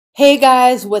Hey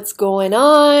guys, what's going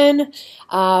on?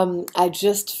 I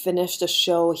just finished a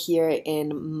show here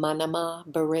in Manama,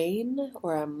 Bahrain,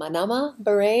 or Manama,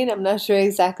 Bahrain. I'm not sure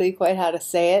exactly quite how to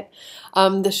say it.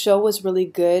 The show was really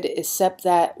good, except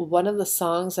that one of the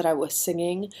songs that I was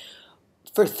singing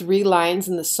for 3 lines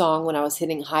in the song when I was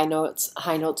hitting high notes,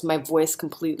 my voice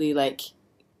completely like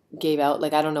gave out.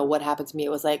 Like I don't know what happened to me.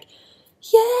 It was like,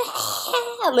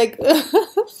 yeah, like.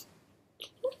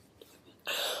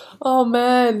 Oh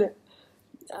man,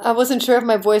 I wasn't sure if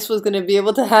my voice was going to be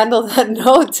able to handle that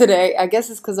note today. I guess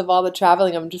it's because of all the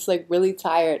traveling. I'm just like really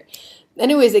tired.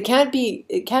 Anyways, it can't be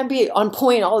on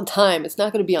point all the time. It's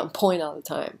not going to be on point all the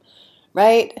time,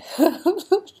 right?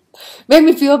 Make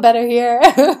me feel better here.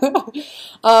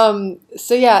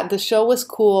 So yeah, the show was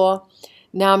cool.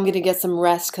 Now I'm going to get some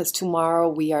rest because tomorrow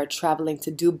we are traveling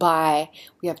to Dubai.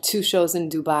 We have 2 shows in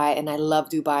Dubai, and I love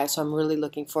Dubai, so I'm really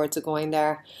looking forward to going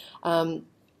there. Um,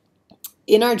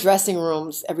 in our dressing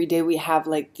rooms every day we have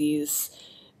like these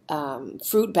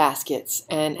fruit baskets,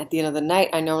 and at the end of the night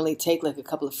I normally take like a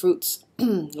couple of fruits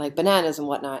like bananas and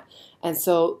whatnot. And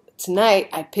so tonight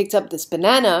I picked up this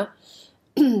banana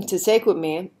to take with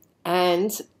me,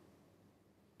 and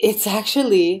it's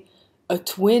actually a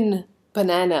twin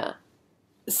banana,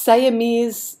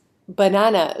 Siamese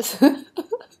bananas.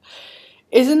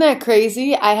 Isn't that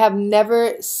crazy? I have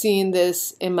never seen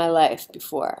this in my life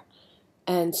before.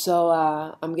 And so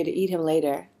I'm going to eat him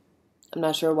later. I'm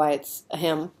not sure why it's a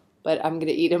him, but I'm going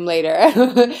to eat him later.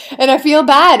 And I feel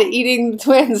bad eating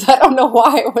twins. I don't know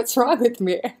why. What's wrong with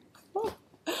me?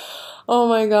 Oh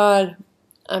my God.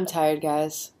 I'm tired,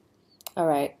 guys. All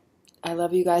right. I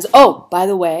love you guys. Oh, by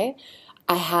the way,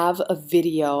 I have a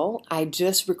video. I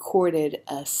just recorded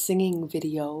a singing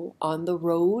video on the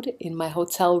road in my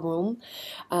hotel room,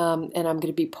 and I'm going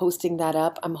to be posting that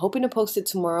up. I'm hoping to post it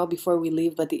tomorrow before we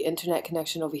leave, but the internet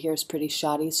connection over here is pretty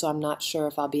shoddy, so I'm not sure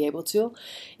if I'll be able to.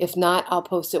 If not, I'll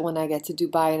post it when I get to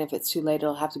Dubai, and if it's too late,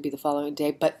 it'll have to be the following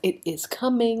day, but it is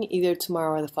coming either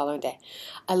tomorrow or the following day.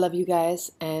 I love you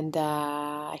guys, and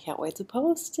I can't wait to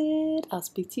post it. I'll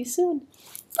speak to you soon.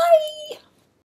 Bye!